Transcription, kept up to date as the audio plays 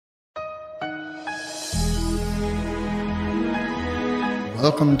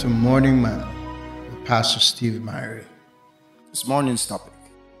Welcome to Morning Manna with Pastor Steve Myrie. This morning's topic: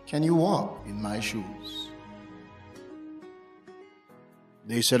 can you walk in my shoes?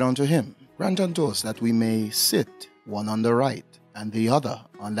 They said unto him, Grant unto us that we may sit, one on the right, and the other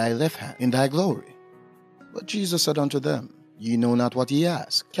on thy left hand, in thy glory. But Jesus said unto them, Ye know not what ye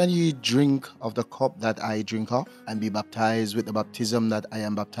ask. Can ye drink of the cup that I drink of, and be baptized with the baptism that I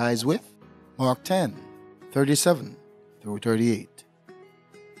am baptized with? Mark 10:37 through 38.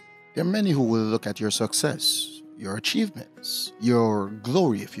 There are many who will look at your success, your achievements, your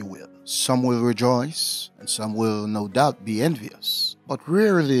glory, if you will. Some will rejoice, and some will no doubt be envious. But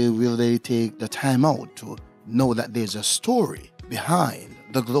rarely will they take the time out to know that there's a story behind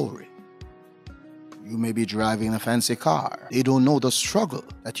the glory. You may be driving a fancy car. They don't know the struggle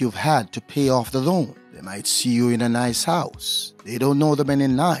that you've had to pay off the loan. They might see you in a nice house. They don't know the many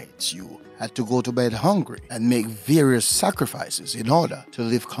nights you had to go to bed hungry and make various sacrifices in order to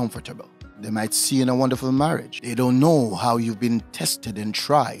live comfortable. They might see you in a wonderful marriage. They don't know how you've been tested and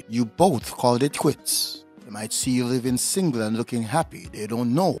tried. You both called it quits. They might see you living single and looking happy. They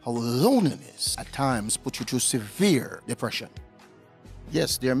don't know how loneliness at times put you to severe depression.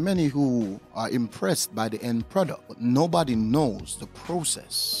 Yes, there are many who are impressed by the end product, but nobody knows the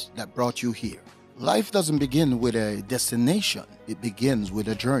process that brought you here. Life doesn't begin with a destination. It begins with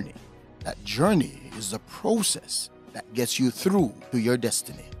a journey. That journey is the process that gets you through to your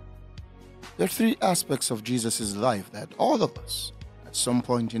destiny. There are three aspects of Jesus' life that all of us, at some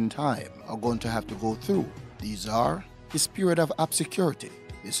point in time, are going to have to go through. These are his period of obscurity.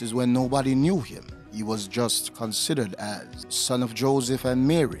 This is when nobody knew him. He was just considered as son of Joseph and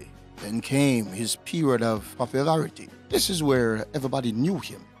Mary. Then came his period of popularity. This is where everybody knew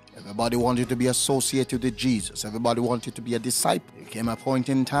him. Everybody wanted to be associated with Jesus. Everybody wanted to be a disciple. There came a point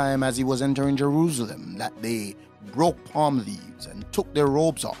in time as he was entering Jerusalem that they broke palm leaves and took their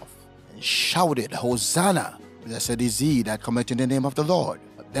robes off and shouted, Hosanna! Blessed is he that cometh in the name of the Lord.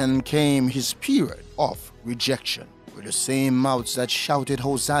 But then came his period of rejection, where the same mouths that shouted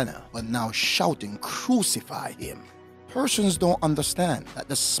Hosanna were now shouting, crucify him. Persons don't understand that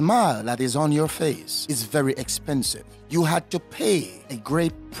the smile that is on your face is very expensive. You had to pay a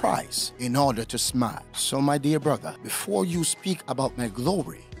great price in order to smile. So my dear brother, before you speak about my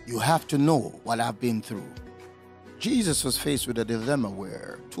glory, you have to know what I've been through. Jesus was faced with a dilemma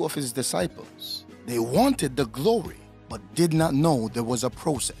where two of his disciples, they wanted the glory, but did not know there was a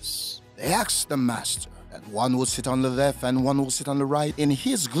process. They asked the master that one would sit on the left and one would sit on the right in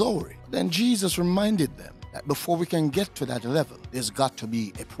his glory. Then Jesus reminded them that before we can get to that level, there's got to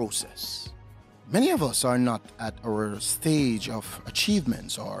be a process. Many of us are not at our stage of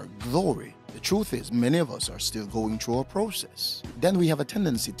achievements or glory. The truth is, many of us are still going through a process. Then we have a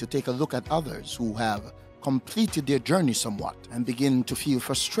tendency to take a look at others who have completed their journey somewhat and begin to feel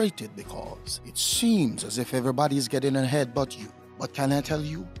frustrated because it seems as if everybody is getting ahead but you. But can I tell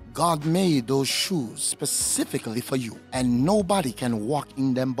you, God made those shoes specifically for you, and nobody can walk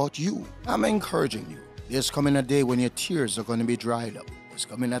in them but you. I'm encouraging you. There's coming a day when your tears are going to be dried up. There's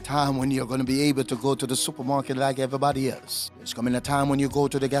coming a time when you're going to be able to go to the supermarket like everybody else. There's coming a time when you go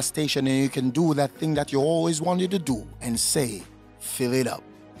to the gas station and you can do that thing that you always wanted to do and say, fill it up.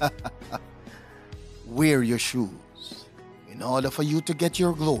 Wear your shoes. In order for you to get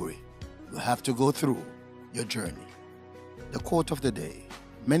your glory, you have to go through your journey. The quote of the day: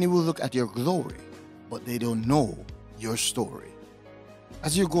 many will look at your glory, but they don't know your story.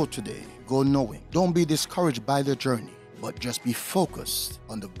 As you go today, go knowing. Don't be discouraged by the journey, but just be focused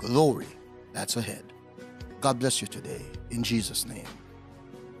on the glory that's ahead. God bless you today, in Jesus' name.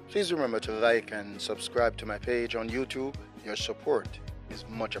 Please remember to like and subscribe to my page on YouTube. Your support is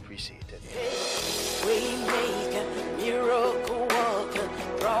much appreciated. Waymaker, miracle worker,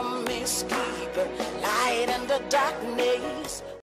 promise keeper, light in the darkness.